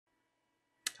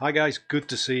Hi guys, good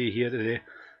to see you here today.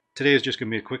 Today is just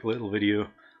going to be a quick little video.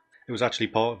 It was actually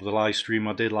part of the live stream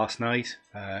I did last night,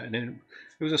 and it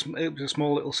was a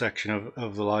small little section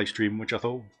of the live stream which I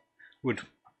thought would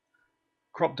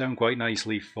crop down quite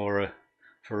nicely for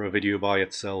a video by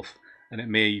itself, and it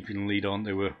may even lead on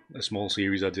to a small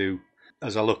series I do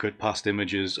as I look at past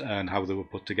images and how they were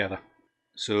put together.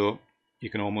 So you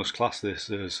can almost class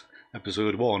this as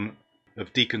episode 1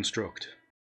 of Deconstruct.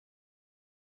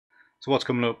 So what's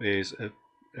coming up is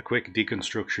a quick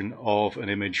deconstruction of an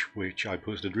image which I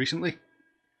posted recently,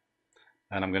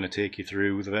 and I'm going to take you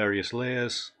through the various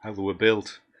layers, how they were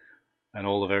built, and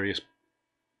all the various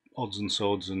odds and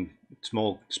sods and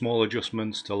small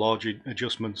adjustments to large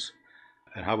adjustments,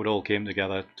 and how it all came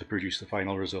together to produce the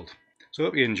final result. So I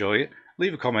hope you enjoy it.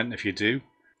 Leave a comment if you do,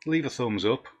 leave a thumbs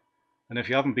up, and if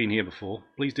you haven't been here before,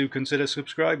 please do consider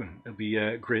subscribing. It'll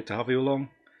be great to have you along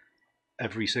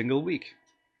every single week.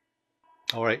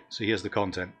 Alright, so here's the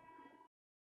content.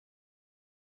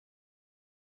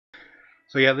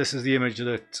 So yeah, this is the image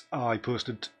that I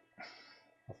posted,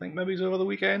 I think maybe it was over the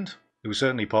weekend. It was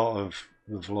certainly part of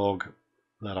the vlog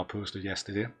that I posted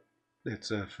yesterday.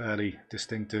 It's a fairly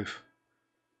distinctive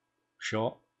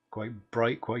shot, quite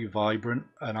bright, quite vibrant,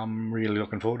 and I'm really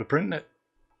looking forward to printing it.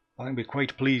 I think I'd be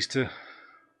quite pleased to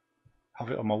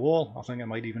have it on my wall. I think I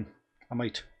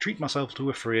might treat myself to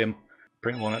a frame,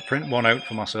 print one out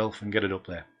for myself and get it up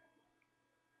there.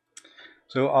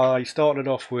 So I started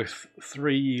off with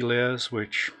 3 layers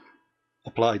which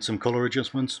applied some colour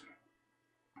adjustments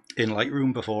in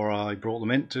Lightroom before I brought them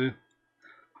into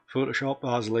Photoshop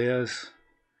as layers,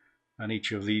 and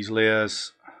each of these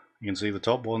layers, you can see the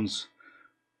top ones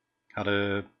had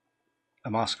a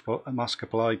mask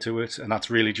applied to it, and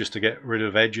that's really just to get rid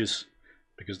of edges,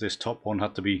 because this top one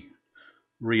had to be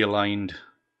realigned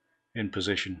in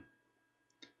position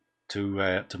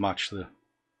to match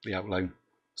the outline.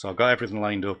 So I got everything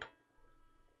lined up,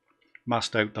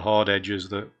 masked out the hard edges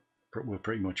that were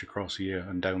pretty much across here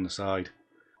and down the side.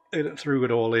 It threw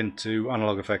it all into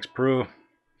Analog Effects Pro,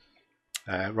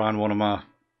 ran one of my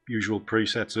usual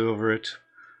presets over it,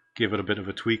 give it a bit of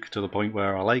a tweak to the point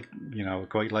where I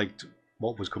quite liked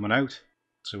what was coming out,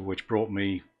 so which brought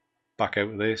me back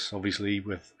out of this. Obviously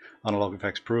with Analog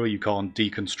Effects Pro you can't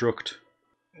deconstruct,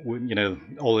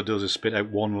 all it does is spit out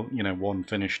one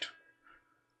finished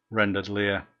rendered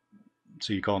layer,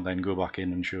 so you can't then go back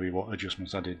in and show you what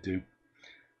adjustments I did do.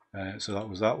 So that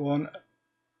was that one.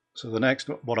 So the next,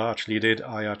 what I actually did,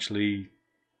 I actually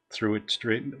threw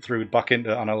it back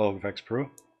into Analog Effects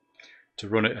Pro to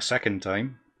run it a second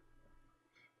time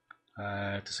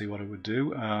to see what it would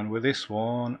do, and with this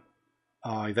one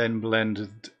I then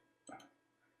blended.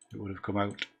 It would have come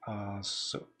out as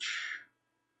such.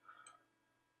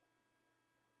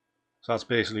 So that's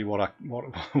basically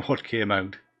what came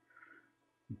out.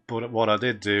 But what I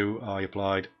did do, I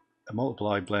applied a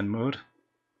multiply blend mode,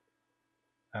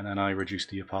 and then I reduced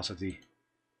the opacity.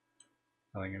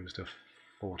 I think it was to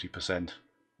 40%,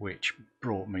 which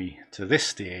brought me to this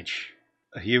stage.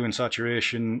 A hue and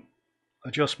saturation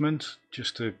adjustment,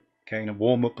 just to kind of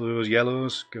warm up those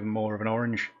yellows, give them more of an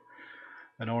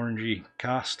orangey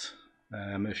cast.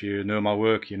 If you know my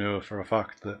work, you know for a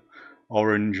fact that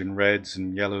orange and reds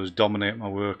and yellows dominate my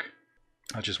work.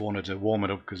 I just wanted to warm it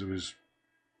up because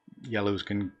yellows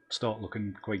can start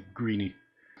looking quite greeny.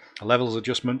 A levels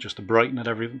adjustment just to brighten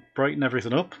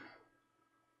everything up,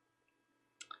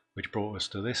 which brought us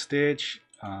to this stage,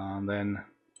 and then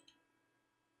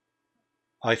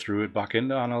I threw it back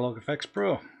into Analog Effects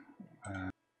Pro,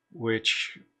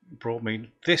 which brought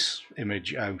me this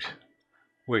image out,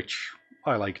 which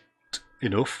I liked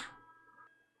enough,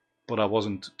 but I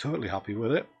wasn't totally happy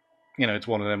with it. It's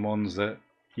one of them ones that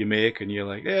you make and you're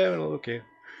like, yeah, well, okay,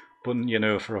 but you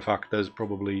know for a fact there's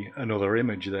probably another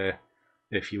image there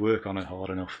if you work on it hard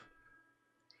enough.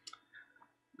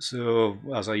 So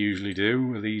as I usually do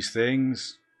with these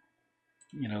things,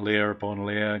 layer upon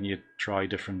layer, and you try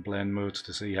different blend modes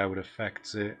to see how it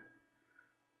affects it.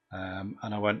 And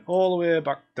I went all the way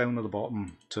back down to the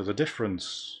bottom to the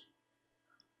difference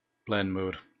blend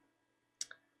mode,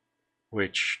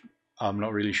 which I'm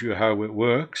not really sure how it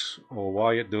works or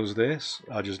why it does this.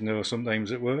 I just know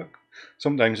sometimes it works,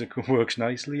 sometimes it works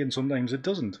nicely, and sometimes it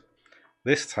doesn't.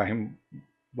 This time,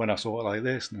 when I saw it like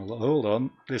this, and I thought, hold on,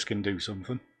 this can do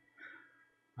something.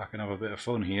 I can have a bit of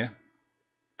fun here.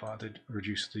 But I did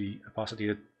reduce the opacity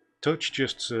a touch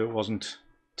just so it wasn't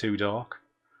too dark.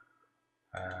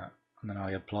 And then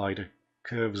I applied a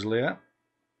curves layer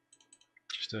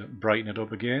just to brighten it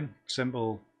up again.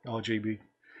 Simple RGB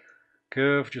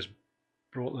curve, just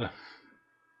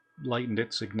lightened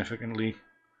it significantly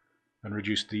and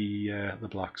reduced the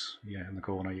blacks. Yeah, in the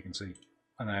corner you can see.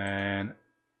 And then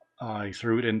I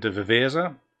threw it into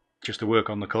Viveza just to work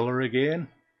on the colour again.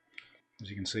 As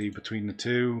you can see between the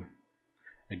two,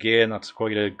 again that's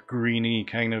quite a greeny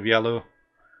kind of yellow,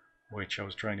 which I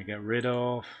was trying to get rid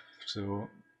of. So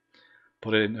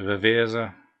put it into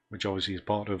Viveza, which obviously is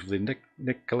part of the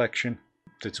Nik Collection.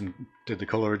 Did the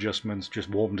colour adjustments, just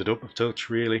warmed it up a touch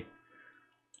really,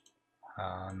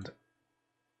 and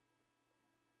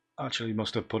actually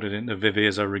must have put it into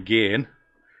Viveza again.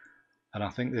 And I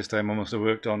think this time I must have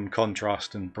worked on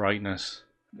contrast and brightness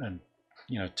and,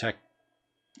 you know,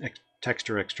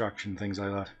 texture extraction, things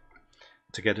like that,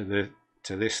 to get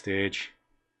to this stage.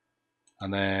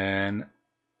 And then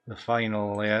the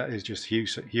final layer is just hue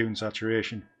and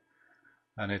saturation,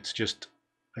 and it's just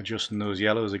adjusting those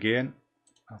yellows again.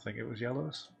 I think it was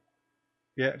yellows.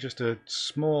 Yeah, just a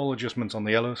small adjustments on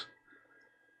the yellows,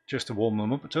 just to warm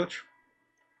them up a touch.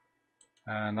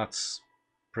 And that's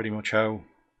pretty much how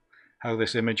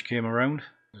this image came around.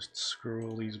 Just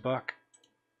scroll these back.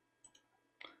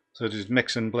 So just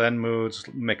mixing blend modes,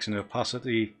 mixing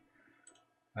opacity,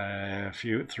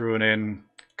 throwing in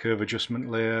curve adjustment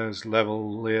layers,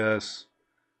 level layers,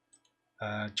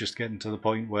 just getting to the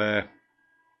point where,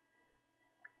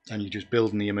 and you're just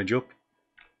building the image up,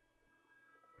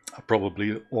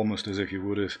 probably almost as if you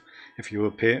would have if you were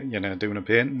doing a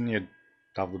painting. You'd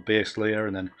have the base layer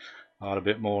and then add a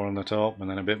bit more on the top, and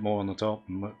then a bit more on the top,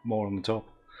 and more on the top,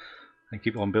 and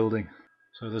keep on building.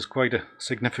 So there's quite a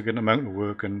significant amount of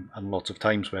work and lots of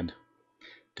time spent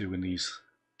doing these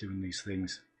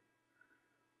things.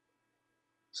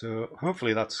 So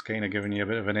hopefully that's kind of given you a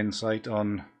bit of an insight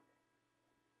on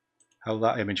how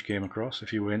that image came across,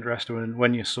 if you were interested in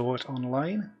when you saw it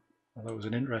online. Well, that was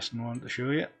an interesting one to show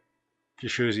you.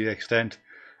 Just shows you the extent,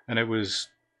 and it was,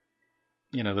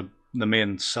 you know, the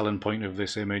main selling point of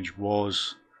this image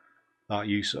was that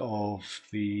use of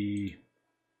the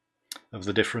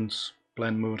difference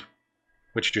blend mode,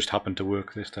 which just happened to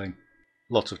work this time.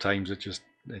 Lots of times it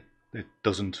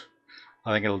doesn't.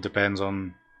 I think it all depends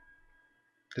on,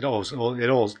 it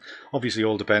obviously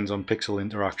all depends on pixel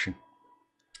interaction,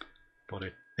 but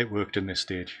it worked in this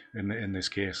stage, in this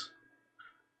case.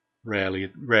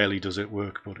 Rarely does it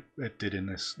work, but it did in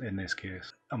this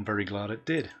case. I'm very glad it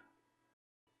did.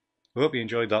 I hope you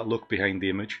enjoyed that look behind the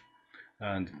image,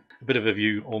 and a bit of a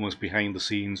view almost behind the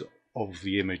scenes of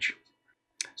the image.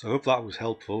 So I hope that was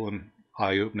helpful and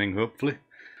eye-opening, hopefully.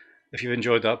 If you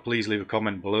enjoyed that, please leave a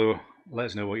comment below. Let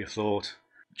us know what you thought.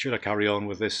 Should I carry on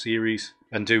with this series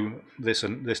and do this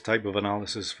type of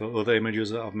analysis for other images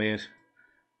that I've made?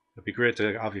 It'd be great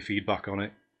to have your feedback on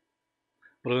it.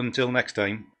 But until next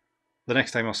time, the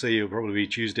next time I'll see you will probably be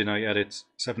Tuesday night edits,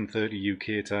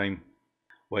 7:30 UK time,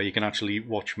 where you can actually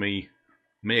watch me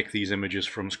make these images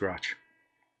from scratch,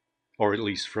 or at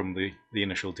least from the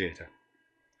initial data.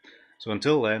 So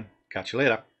until then, catch you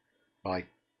later. Bye.